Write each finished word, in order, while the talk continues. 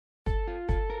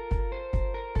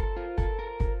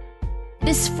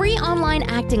This free online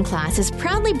acting class is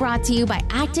proudly brought to you by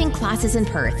Acting Classes in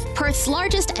Perth, Perth's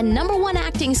largest and #1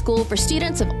 acting school for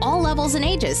students of all levels and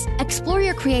ages. Explore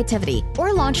your creativity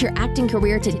or launch your acting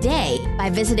career today by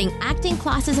visiting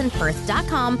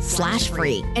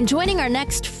actingclassesinperth.com/free and joining our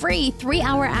next free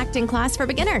 3-hour acting class for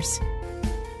beginners.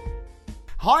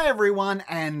 Hi everyone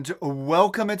and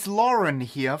welcome. It's Lauren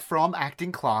here from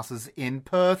Acting Classes in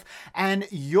Perth and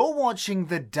you're watching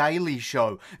The Daily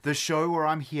Show, the show where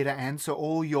I'm here to answer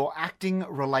all your acting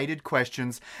related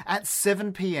questions at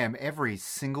 7 p.m. every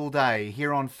single day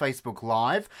here on Facebook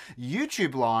Live,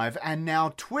 YouTube Live and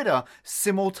now Twitter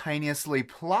simultaneously,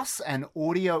 plus an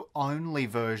audio only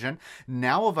version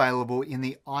now available in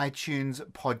the iTunes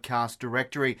podcast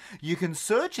directory. You can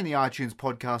search in the iTunes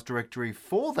podcast directory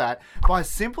for that by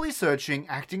simply searching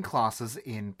Acting Classes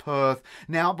in Perth.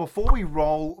 Now, before we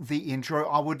roll the intro,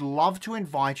 I would love to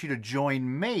invite you to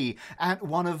join me at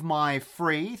one of my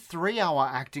free 3-hour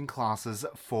acting classes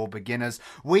for beginners.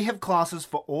 We have classes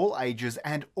for all ages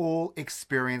and all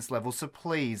experience levels, so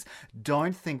please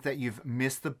don't think that you've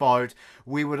missed the boat.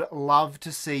 We would love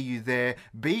to see you there.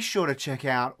 Be sure to check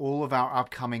out all of our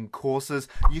upcoming courses.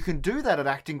 You can do that at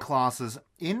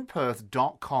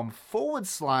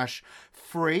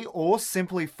actingclassesinperth.com/free or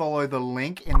simply follow the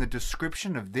link in the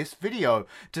description of this video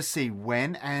to see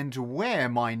when and where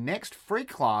my next free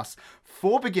class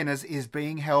for beginners is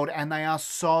being held, and they are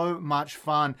so much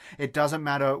fun. It doesn't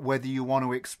matter whether you want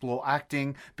to explore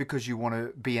acting because you want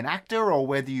to be an actor or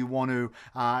whether you want to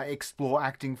explore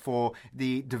acting for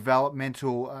the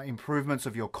developmental improvements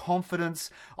of your confidence,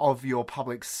 of your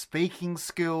public speaking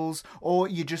skills, or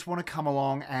you just want to come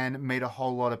along and meet a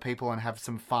whole lot of people and have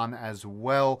some fun as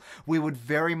well. We would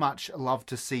very much love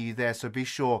to see you there, so be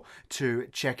sure to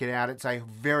check it out. It's a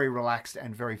very relaxed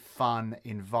and very fun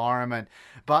environment.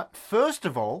 But first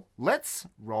of all, let's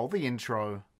roll the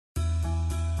intro.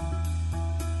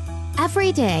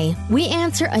 Every day, we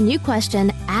answer a new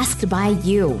question asked by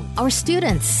you, our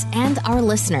students, and our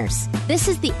listeners. This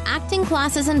is the Acting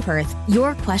Classes in Perth,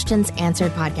 Your Questions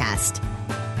Answered podcast.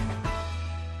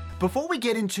 Before we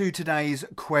get into today's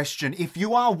question, if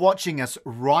you are watching us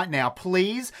right now,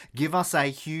 please give us a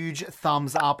huge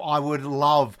thumbs up. I would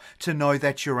love to know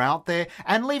that you're out there,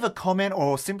 and leave a comment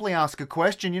or simply ask a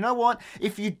question. You know what?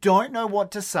 If you don't know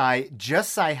what to say,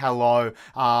 just say hello.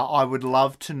 I would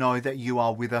love to know that you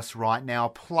are with us right now.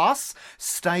 Plus,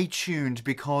 stay tuned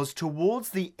because towards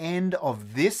the end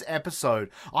of this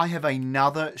episode, I have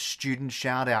another student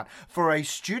shout out for a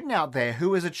student out there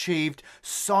who has achieved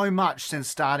so much since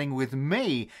starting with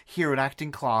me here at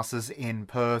Acting Classes in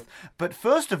Perth. But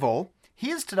first of all,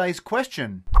 here's today's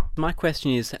question. My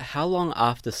question is, how long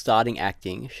after starting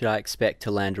acting should I expect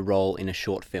to land a role in a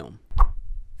short film?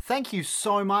 Thank you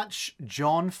so much,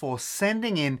 John, for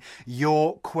sending in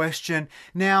your question.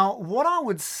 Now, what I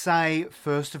would say,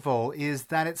 first of all, is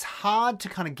that it's hard to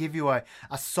kind of give you a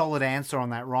solid answer on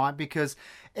that, right? Because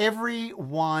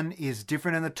everyone is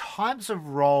different, and the types of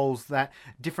roles that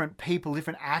different people,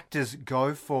 different actors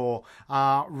go for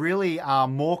really are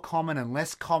more common and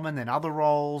less common than other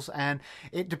roles, and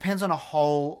it depends on a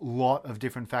whole lot of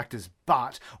different factors.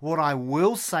 But what I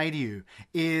will say to you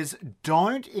is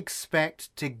don't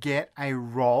expect to get a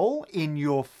role in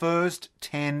your first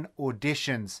 10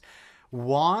 auditions.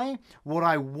 Why? What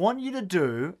I want you to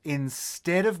do,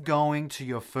 instead of going to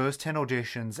your first 10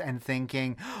 auditions and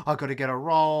thinking, I've got to get a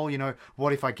role,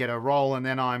 what if I get a role and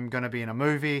then I'm going to be in a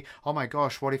movie? Oh my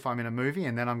gosh, what if I'm in a movie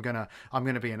and then I'm going to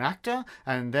be an actor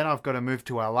and then I've got to move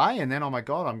to LA and then, oh my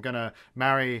God, I'm going to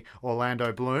marry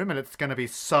Orlando Bloom and it's going to be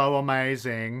so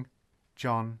amazing.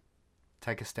 John,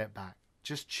 take a step back.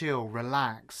 Just chill,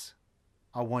 relax.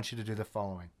 I want you to do the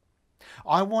following.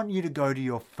 I want you to go to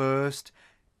your first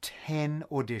 10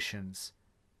 auditions,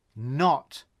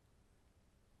 not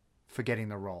for getting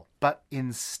the role, but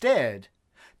instead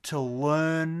to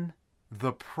learn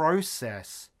the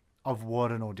process of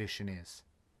what an audition is.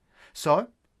 So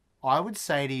I would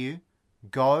say to you,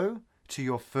 go to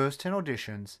your first 10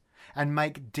 auditions and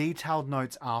make detailed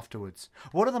notes afterwards.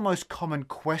 What are the most common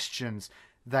questions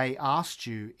they asked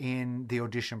you in the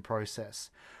audition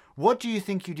process? What do you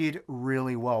think you did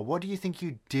really well? What do you think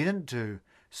you didn't do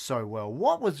so well?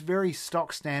 What was very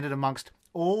stock standard amongst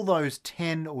all those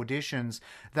 10 auditions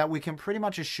that we can pretty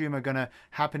much assume are going to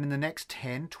happen in the next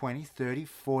 10, 20, 30,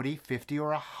 40, 50 or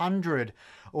 100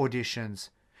 auditions?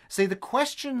 See, the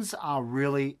questions are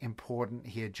really important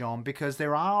here, John, because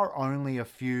there are only a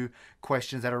few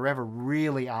questions that are ever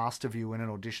really asked of you in an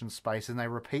audition space, and they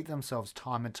repeat themselves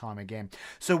time and time again.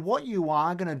 So what you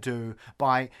are going to do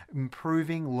by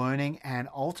improving, learning, and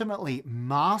ultimately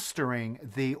mastering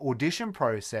the audition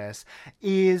process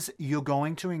is you're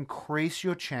going to increase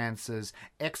your chances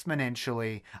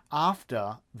exponentially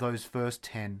after those first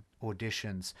 10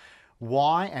 auditions.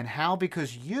 Why and how?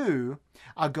 Because you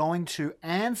are going to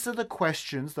answer the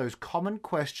questions, those common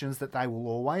questions that they will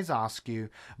always ask you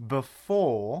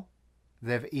before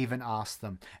they've even asked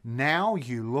them. Now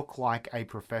you look like a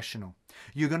professional.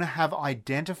 You're going to have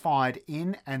identified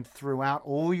in and throughout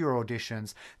all your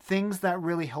auditions things that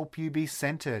really help you be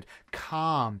centered,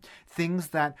 calm, things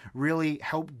that really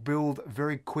help build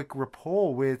very quick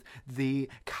rapport with the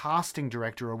casting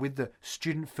director or with the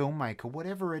student filmmaker,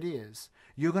 whatever it is.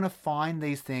 You're going to find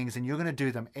these things and you're going to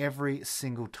do them every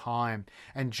single time.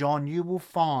 And John, you will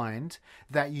find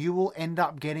that you will end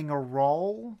up getting a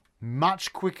role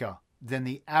much quicker than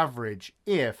the average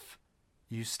if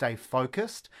you stay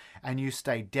focused and you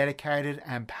stay dedicated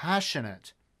and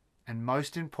passionate. And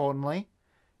most importantly,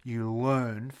 you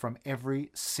learn from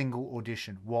every single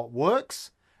audition what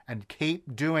works and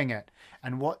keep doing it,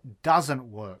 and what doesn't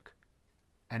work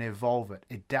and evolve it,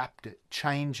 adapt it,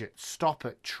 change it, stop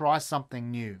it, try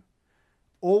something new.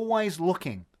 Always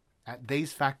looking at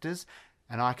these factors,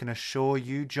 and I can assure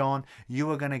you, John,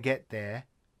 you are going to get there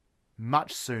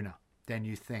much sooner than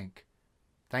you think.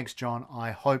 Thanks, John.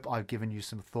 I hope I've given you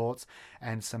some thoughts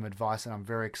and some advice, and I'm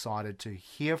very excited to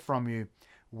hear from you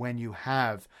when you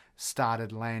have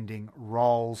started landing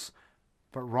roles.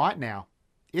 But right now,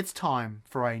 it's time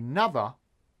for another,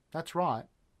 that's right,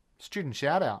 student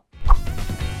shout out.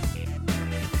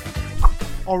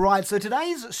 All right, so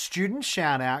today's student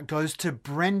shout out goes to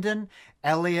Brendan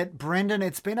Elliott. Brendan,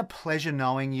 it's been a pleasure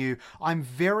knowing you. I'm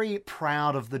very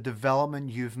proud of the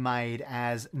development you've made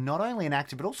as not only an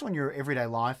actor, but also in your everyday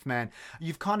life, man.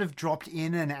 You've kind of dropped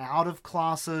in and out of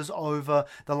classes over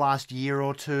the last year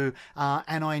or two,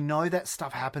 and I know that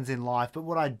stuff happens in life, but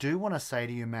what I do want to say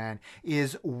to you, man,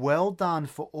 is well done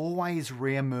for always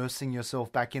re-immersing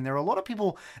yourself back in. There are a lot of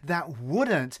people that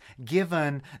wouldn't,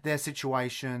 given their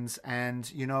situations,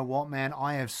 and you know what, man,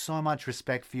 I have so much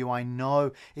respect for you. I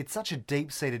know it's such a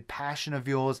deep-seated passion of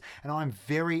yours, and I'm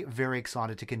very, very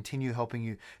excited to continue helping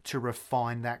you to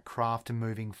refine that craft and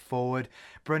moving forward.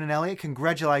 Brendan Elliott,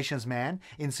 congratulations, man,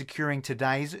 in securing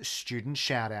today's student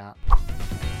shout-out.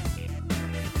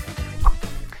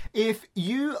 If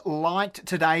you liked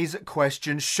today's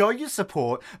question, show your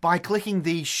support by clicking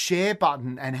the share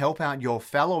button and help out your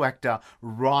fellow actor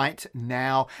right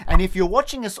now. And if you're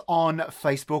watching us on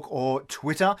Facebook or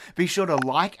Twitter, be sure to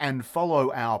like and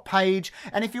follow our page.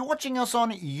 And if you're watching us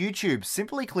on YouTube,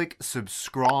 simply click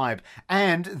subscribe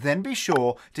and then be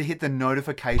sure to hit the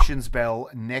notifications bell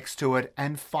next to it.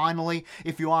 And finally,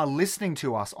 if you are listening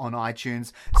to us on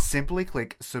iTunes, simply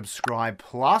click subscribe.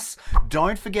 Plus,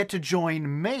 don't forget to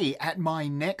join me at my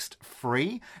next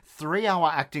free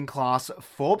 3-hour acting class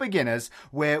for beginners,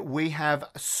 where we have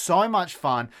so much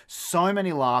fun, so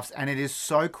many laughs, and it is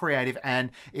so creative, and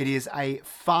it is a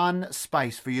fun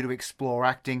space for you to explore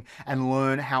acting and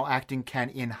learn how acting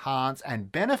can enhance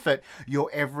and benefit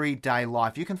your everyday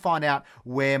life. You can find out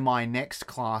where my next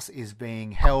class is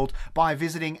being held by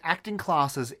visiting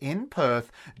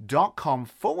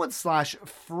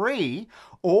actingclassesinperth.com/free,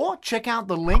 or check out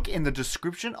the link in the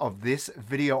description of this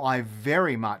video. I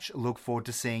very much look forward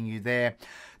to seeing you there.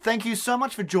 Thank you so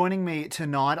much for joining me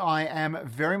tonight. I am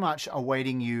very much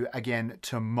awaiting you again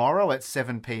tomorrow at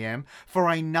 7 p.m. for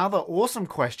another awesome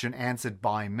question answered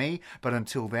by me. But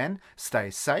until then, stay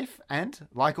safe and,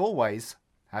 like always,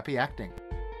 happy acting.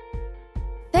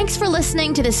 Thanks for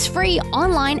listening to this free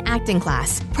online acting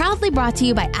class, proudly brought to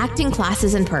you by Acting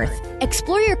Classes in Perth.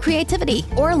 Explore your creativity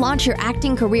or launch your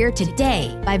acting career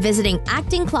today by visiting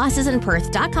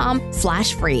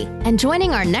actingclassesinperth.com/free and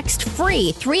joining our next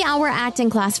free 3-hour acting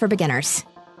class for beginners.